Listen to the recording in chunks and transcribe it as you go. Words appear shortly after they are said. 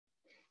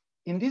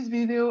In this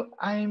video,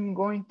 I'm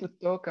going to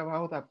talk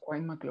about a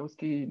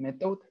Quine-McCluskey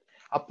method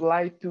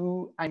applied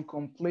to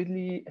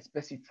incompletely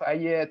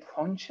specified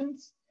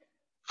functions.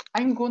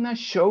 I'm gonna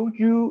show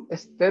you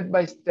step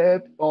by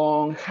step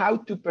on how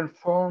to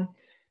perform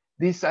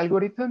this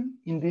algorithm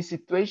in this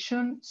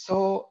situation.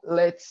 So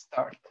let's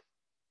start.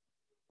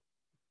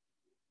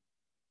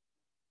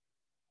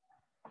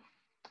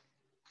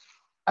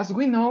 As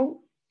we know,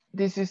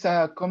 this is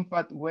a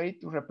compact way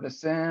to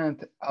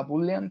represent a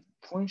Boolean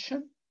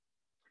function.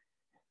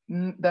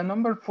 The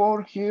number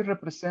 4 here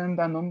represents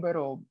the number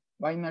of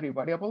binary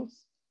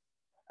variables,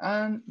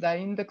 and the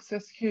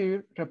indexes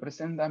here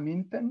represent the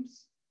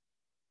minterms.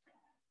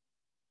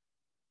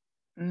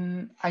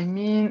 I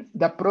mean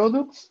the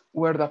products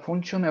where the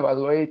function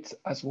evaluates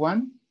as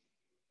 1.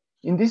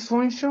 In this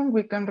function,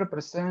 we can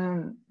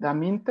represent the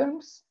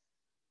minterms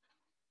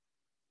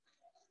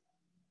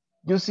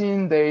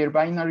using their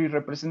binary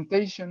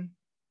representation,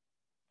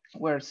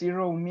 where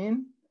 0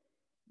 means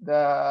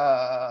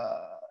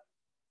that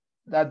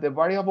the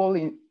variable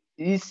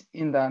is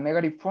in the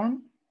negative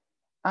form,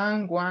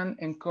 and 1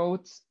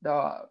 encodes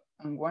the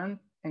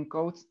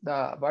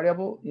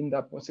variable in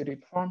the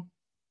positive form.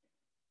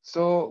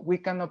 So we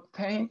can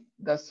obtain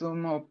the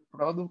sum of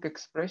product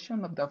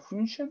expression of the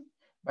function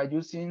by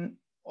using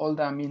all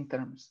the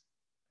minterms.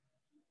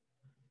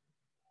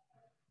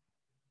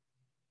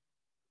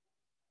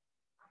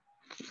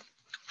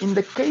 In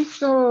the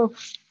case of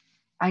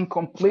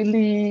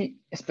incompletely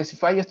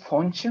specified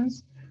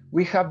functions,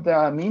 we have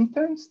the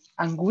minterms,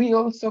 and we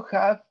also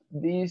have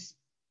this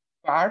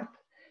part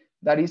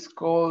that is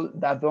called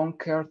the don't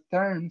care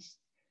terms,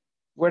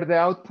 where the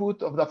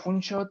output of the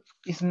function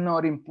is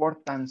not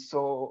important.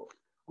 So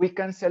we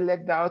can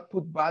select the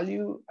output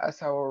value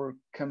as our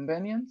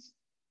convenience,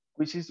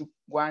 which is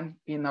 1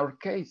 in our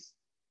case.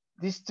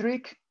 This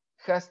trick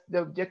has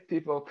the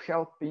objective of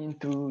helping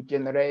to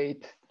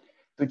generate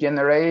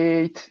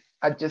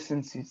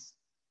adjacencies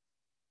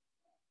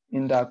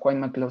in the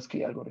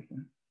Quine-McCluskey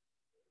algorithm.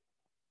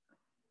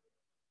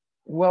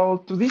 Well,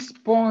 to this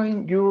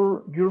point,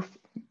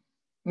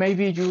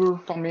 maybe you're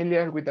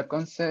familiar with the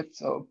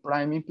concepts of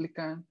prime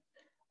implicant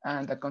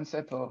and the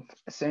concept of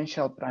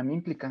essential prime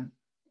implicant.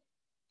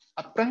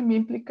 A prime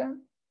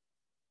implicant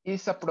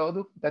is a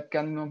product that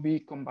cannot be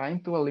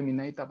combined to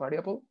eliminate a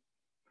variable,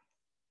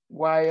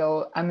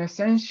 while an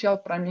essential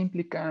prime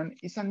implicant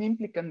is an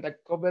implicant that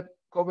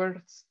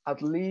covers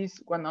at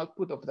least one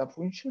output of the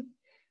function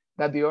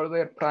that the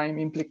other prime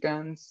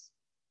implicants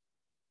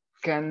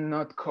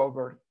cannot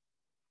cover.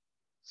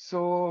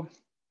 So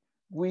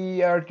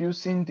we are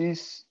using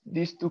these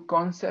two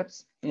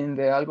concepts in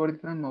the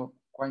algorithm of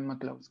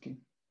Quine-McCluskey.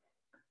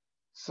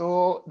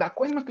 So the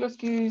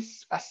Quine-McCluskey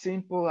is a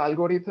simple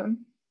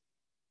algorithm.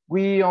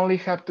 We only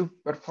have to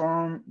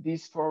perform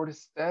these 4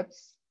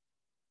 steps.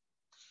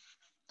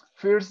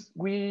 First,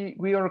 we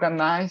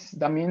organize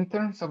the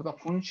minterms of the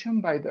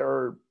function by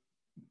their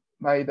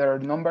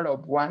number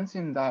of ones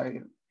in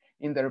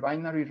their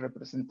binary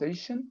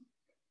representation.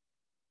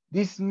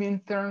 These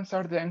minterms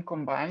are then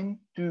combined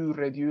to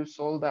reduce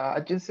all the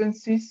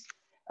adjacencies.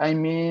 I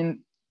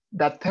mean,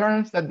 the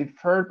terms that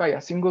differ by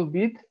a single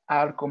bit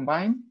are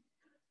combined.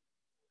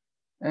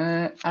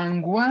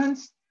 And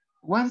once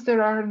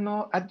there are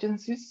no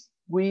adjacencies,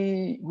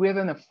 we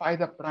identify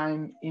the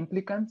prime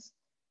implicants.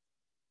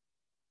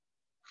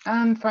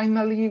 And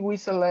finally, we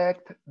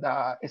select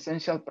the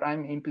essential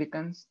prime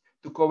implicants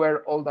to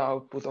cover all the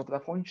output of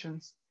the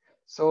functions.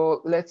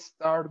 So let's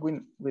start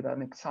with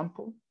an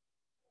example.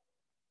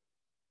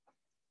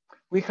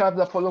 We have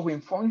the following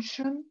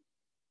function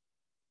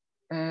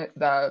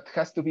that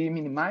has to be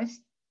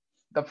minimized.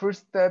 The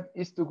first step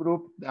is to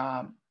group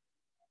the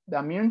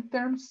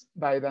minterms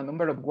by the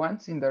number of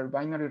ones in their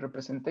binary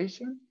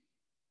representation.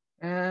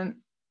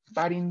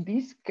 But in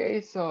this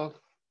case of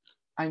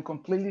a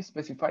completely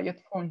specified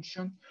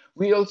function,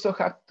 we also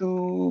have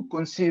to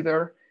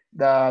consider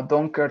the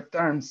don't care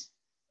terms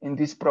in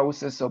this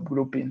process of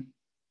grouping.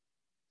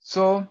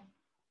 So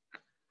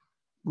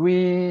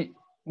we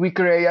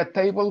create a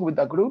table with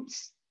the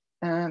groups,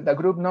 and the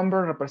group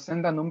number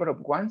represents the number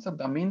of ones of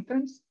the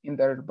minterms in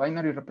their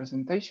binary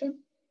representation.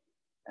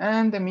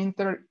 And the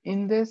minter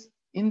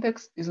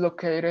index is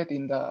located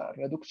in the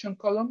reduction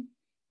column,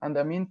 and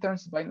the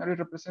minterms binary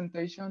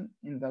representation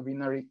in the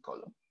binary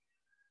column.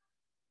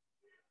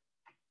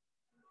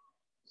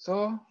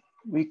 So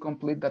we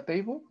complete the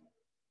table.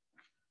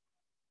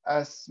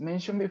 As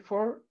mentioned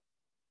before,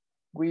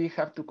 we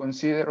have to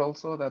consider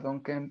also the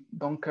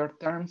don't care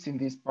terms in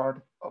this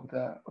part of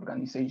the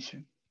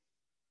organization.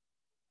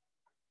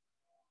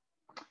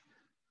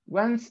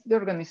 Once the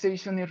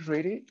organization is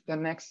ready, the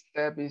next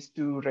step is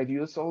to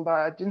reduce all the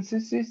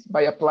adjacencies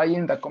by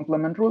applying the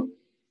complement rule.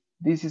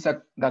 This is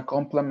the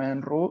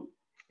complement rule.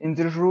 In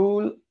this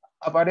rule,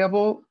 a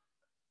variable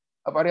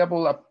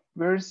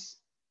appears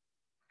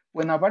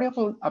when a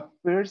variable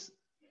appears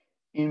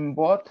in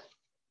both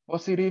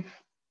positive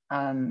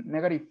and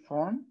negative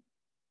form.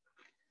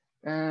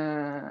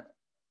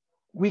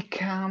 We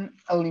can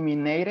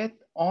eliminate it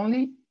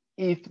only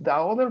if the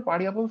other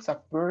variables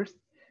appears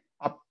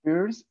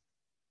appear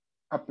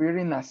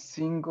in the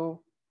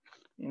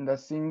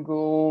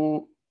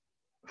single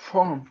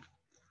form.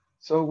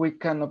 So we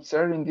can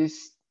observe in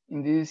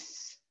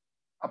this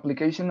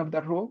application of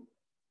the rule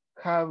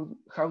how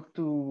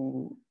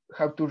to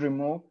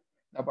remove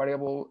the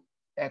variable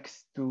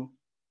x2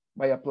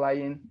 by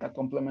applying the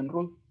complement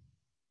rule.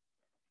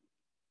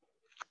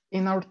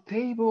 In our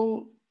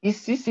table,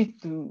 it's easy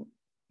to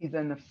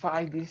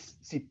identify this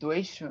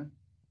situation.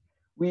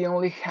 We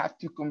only have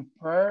to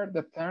compare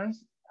the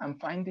terms and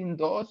finding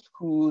those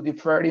who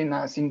differ in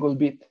a single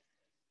bit.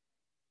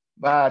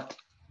 But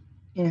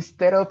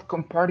instead of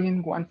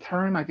comparing one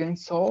term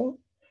against all,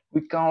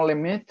 we can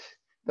limit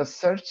the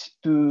search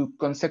to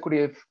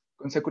consecutive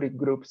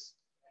groups,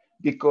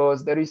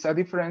 because there is a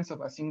difference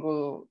of a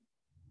single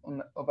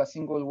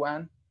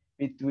one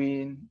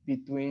between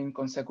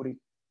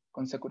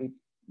consecutive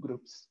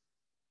groups.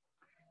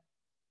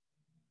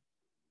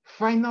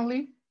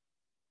 Finally,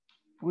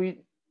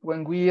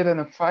 when we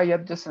identify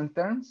adjacent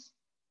terms,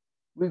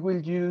 we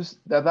will use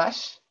the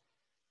dash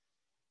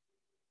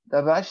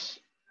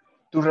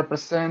to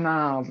represent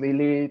a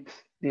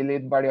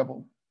delete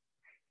variable.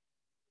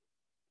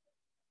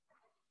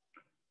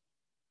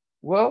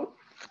 Well,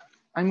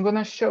 I'm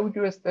gonna show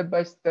you step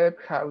by step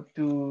how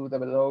to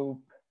develop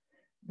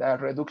the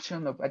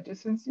reduction of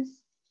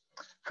adjacencies.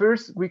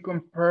 First, we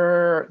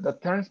compare the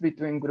terms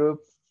between group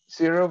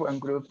 0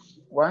 and group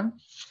 1.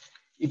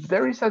 If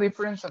there is a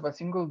difference of a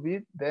single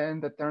bit,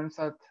 then the terms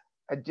are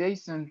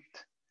adjacent,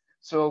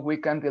 so we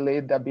can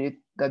delete the bit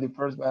that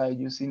differs by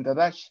using the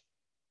dash.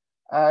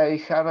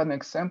 I have an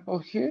example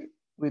here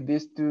with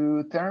these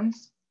two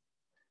terms.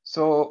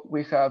 So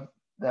we have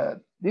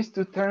these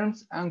two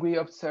terms, and we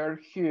observe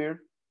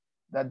here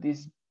that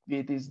this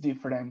bit is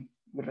different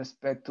with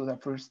respect to the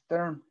first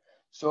term.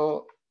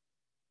 So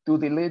to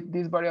delete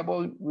this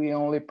variable, we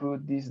only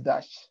put this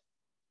dash.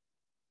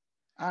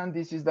 And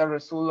this is the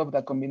result of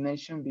the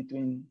combination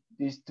between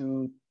these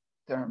two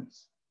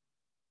terms.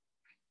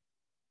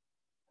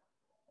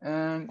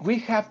 And we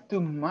have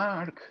to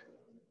mark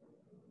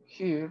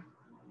here,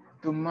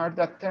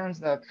 the terms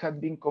that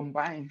have been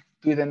combined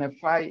to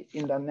identify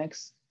in the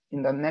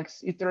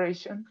next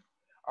iteration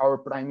our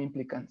prime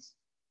implicants.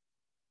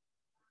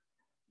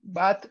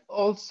 But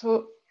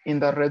also in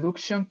the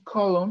reduction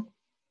column,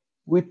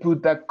 we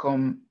put the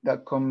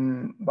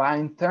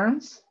combined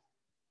terms.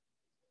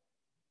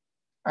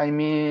 I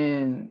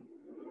mean,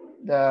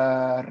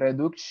 the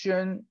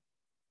reduction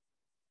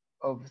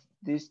of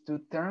these two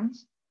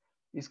terms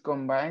is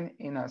combined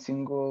in a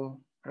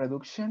single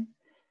reduction.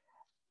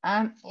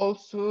 And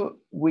also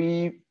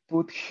we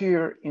put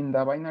here in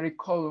the binary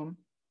column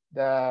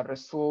the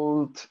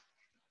result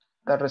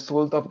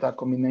of the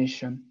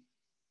combination.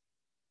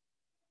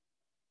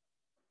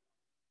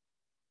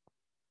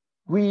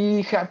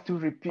 We have to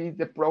repeat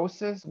the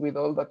process with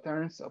all the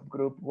terms of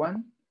group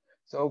 1,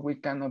 so we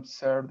can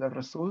observe the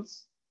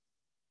results.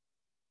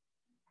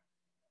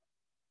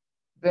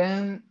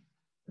 Then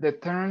the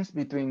terms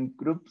between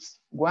groups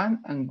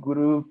 1 and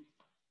groups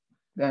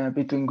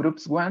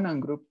 1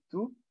 and group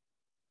 2.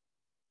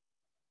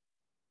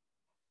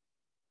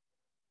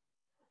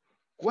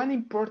 One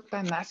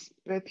important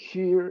aspect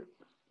here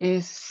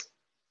is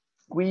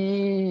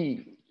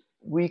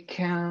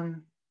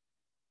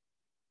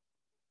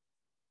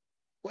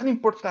one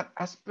important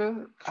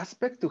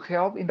aspect to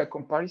help in the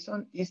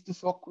comparison is to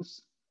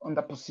focus on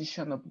the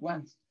position of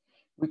ones.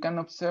 We can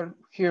observe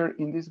here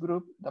in this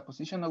group the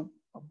position of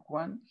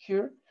 1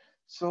 here.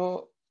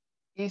 So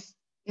it's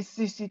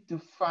easy to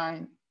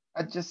find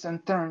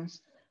adjacent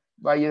terms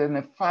by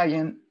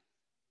identifying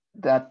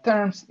the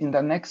terms in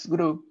the next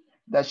group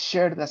that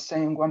share the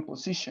same 1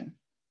 position.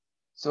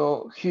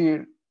 So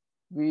here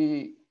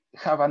we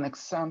have an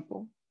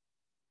example.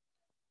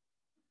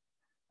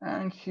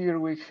 And here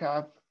we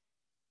have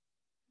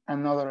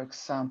another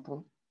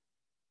example.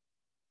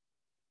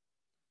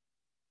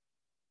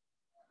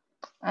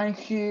 And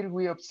here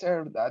we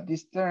observe that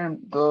this term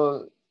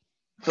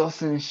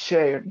doesn't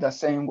share the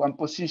same 1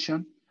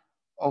 position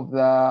of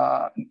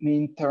the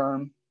mean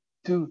term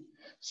 2.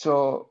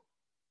 So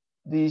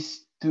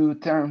these two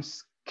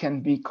terms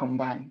can be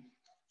combined.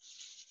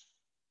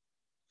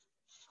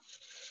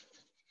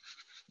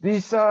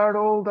 These are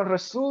all the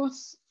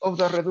results of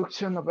the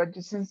reduction of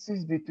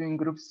adjacencies between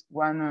groups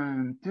 1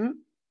 and 2.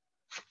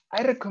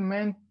 I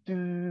recommend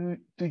to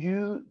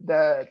you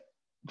that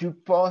you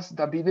pause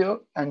the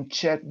video and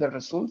check the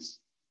results.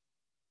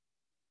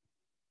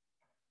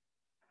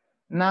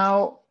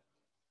 Now,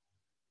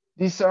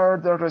 these are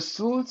the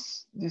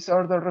results. These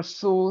are the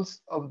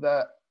results of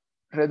the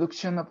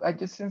reduction of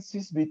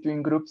adjacencies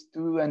between groups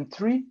 2 and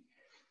 3.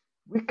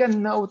 We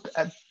can note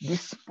at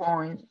this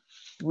point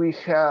we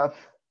have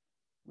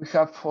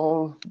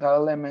all the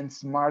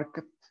elements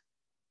marked.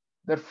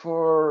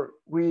 Therefore,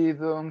 we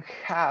don't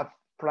have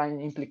prime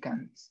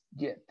implicants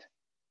yet.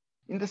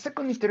 In the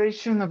second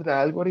iteration of the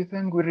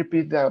algorithm, we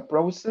repeat the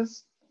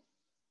process,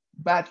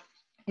 but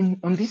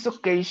on this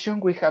occasion,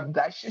 we have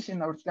dashes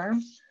in our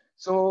terms.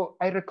 So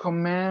I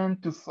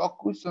recommend to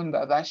focus on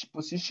the dash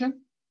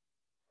position.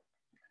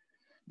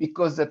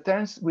 because the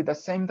terms with the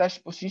same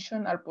dash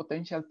position are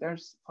potential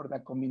terms for the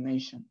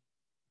combination.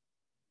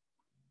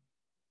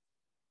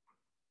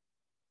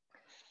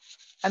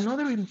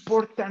 Another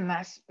important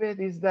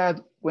aspect is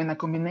that when a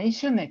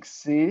combination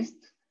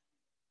exists,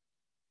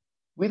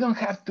 we don't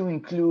have to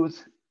include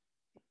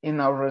in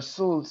our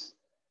results,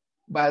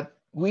 but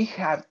we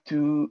have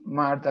to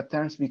mark the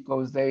terms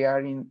because they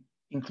are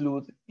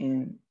included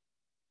in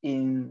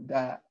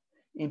the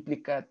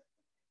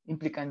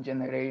implicant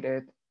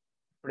generated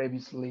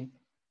previously.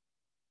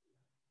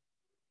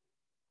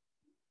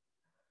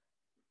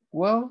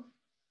 Well,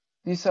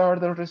 these are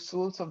the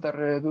results of the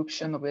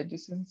reduction of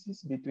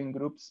adjacencies between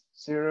groups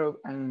 0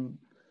 and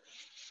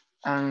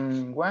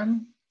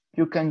 1.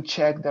 You can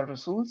check the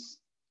results.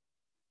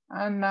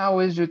 And now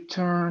is your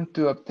turn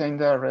to obtain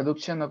the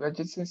reduction of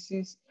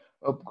adjacencies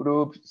of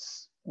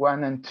groups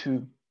 1 and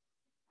 2.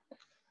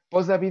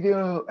 Pause the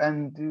video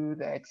and do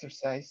the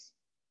exercise.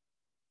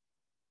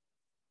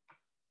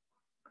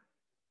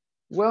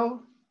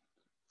 Well,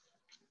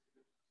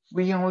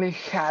 we only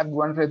have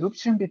one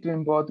reduction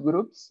between both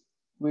groups.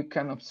 We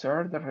can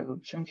observe the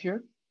reduction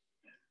here.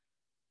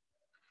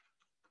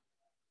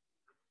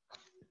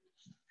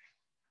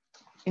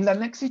 In the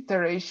next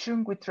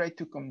iteration, we try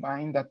to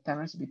combine the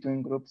terms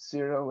between groups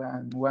 0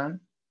 and 1,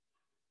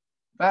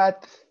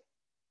 but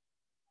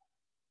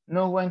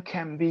no one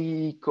can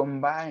be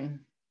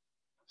combined.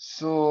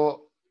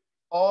 So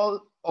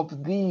all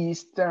of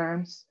these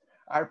terms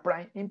are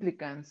prime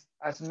implicants.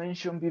 As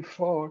mentioned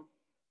before,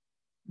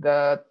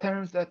 the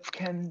terms that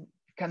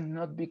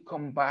cannot be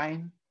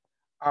combined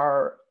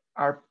are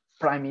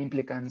prime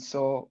implicants.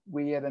 So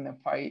we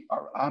identify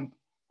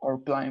our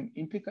prime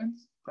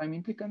implicants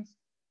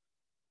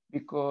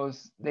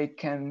because they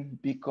can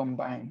be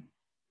combined.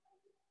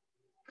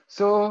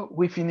 So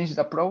we finish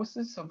the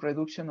process of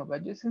reduction of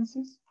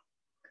adjacencies.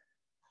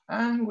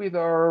 And with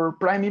our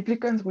prime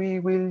implicants, we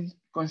will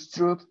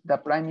construct the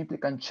prime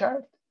implicant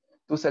chart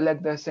to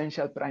select the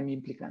essential prime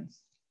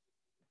implicants.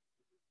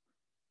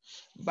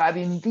 But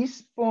in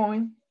this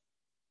point,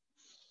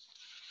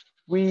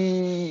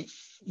 we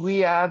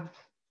add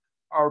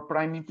our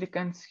prime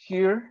implicants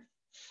here,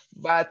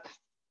 but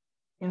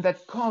in the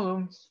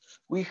columns,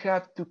 we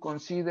have to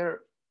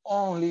consider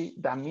only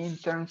the mean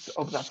terms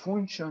of the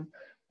function.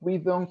 We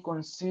don't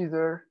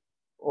consider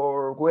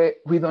or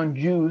we don't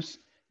use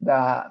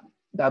the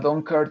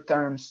don't care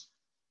terms.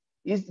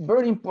 It's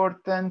very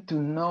important to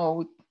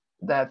note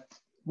that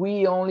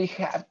we only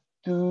have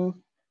to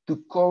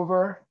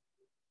cover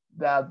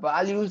the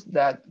values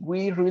that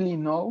we really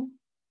know.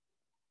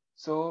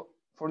 So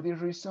for this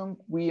reason,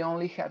 we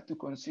only have to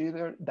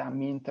consider the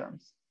mean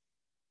terms.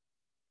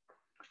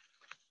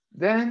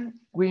 Then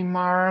we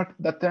mark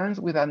the terms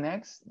with an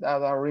X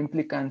that our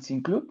implicants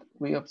include.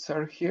 We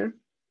observe here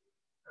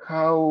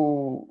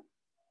how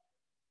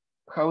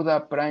the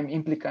prime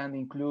implicant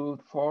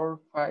include 4,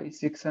 5,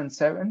 6, and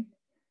 7.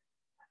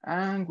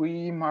 And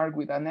we mark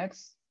with an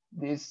X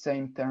these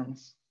same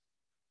terms.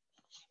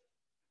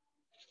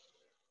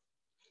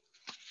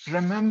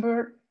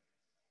 Remember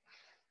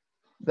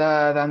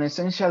that an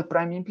essential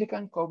prime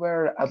implicant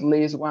covers at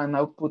least one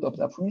output of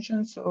the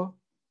function. So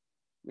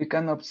we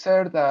can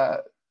observe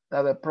that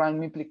the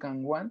prime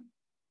implicant 1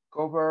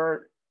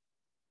 cover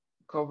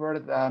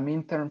the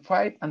mean term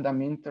 5 and the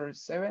mean term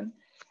 7.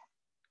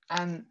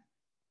 And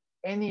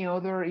any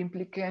other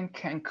implicant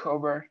can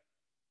cover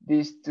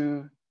these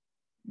two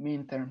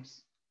mean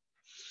terms.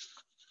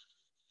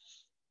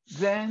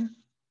 Then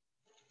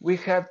we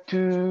have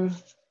to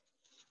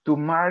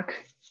mark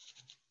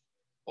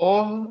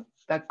all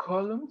the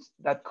columns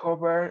that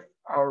cover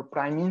our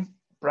prime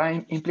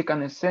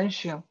implicant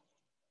essential.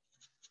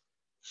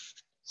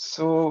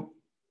 So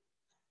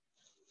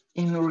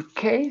in our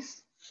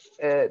case,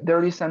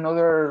 there is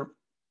another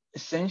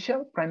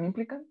essential prime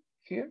implicant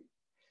here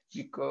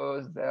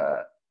because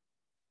the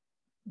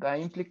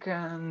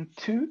implicant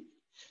 2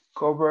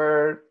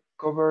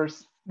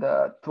 covers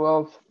the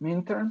 12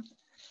 mean term,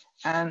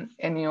 and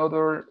any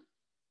other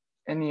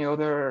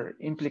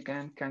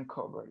implicant can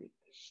cover it.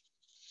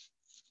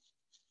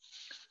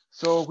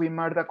 So we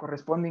mark the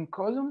corresponding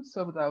columns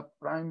of the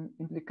prime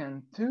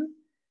implicant 2,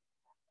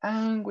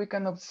 and we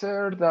can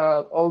observe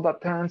that all the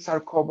terms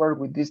are covered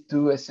with these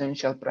two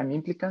essential prime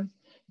implicants.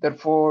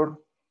 Therefore,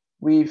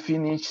 we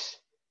finish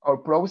our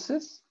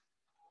process.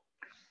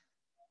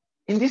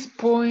 In this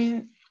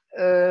point,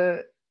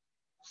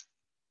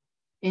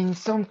 in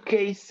some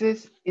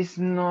cases, it's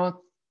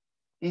not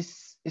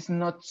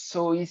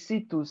so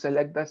easy to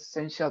select the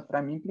essential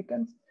prime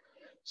implicants.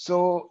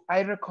 So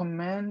I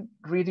recommend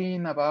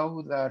reading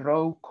about the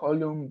row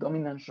column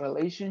dominance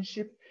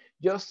relationship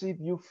just if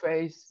you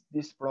face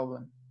this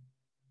problem.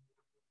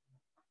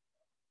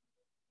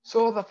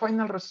 So the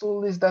final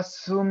result is the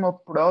sum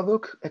of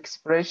product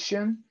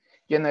expression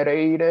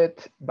generated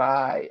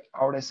by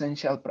our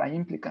essential prime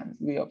implicants.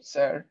 We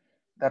observe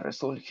the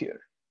result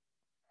here.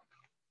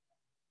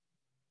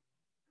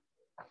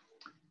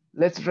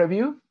 Let's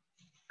review.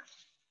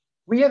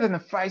 We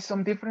identify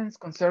some difference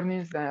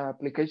concerning the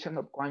application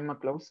of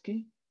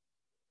Quine-McCluskey.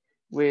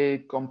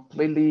 with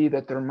completely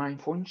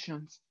determined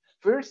functions.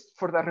 First,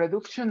 for the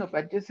reduction of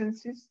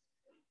adjacencies,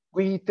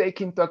 we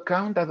take into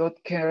account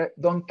the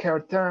don't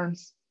care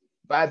terms,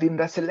 but in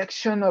the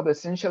selection of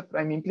essential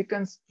prime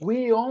implicants,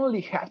 we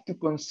only have to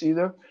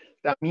consider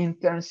the mean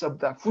terms of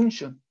the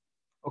function,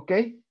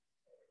 okay?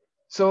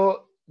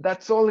 So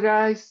that's all,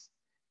 guys.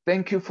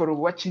 Thank you for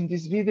watching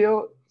this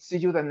video. See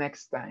you the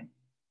next time.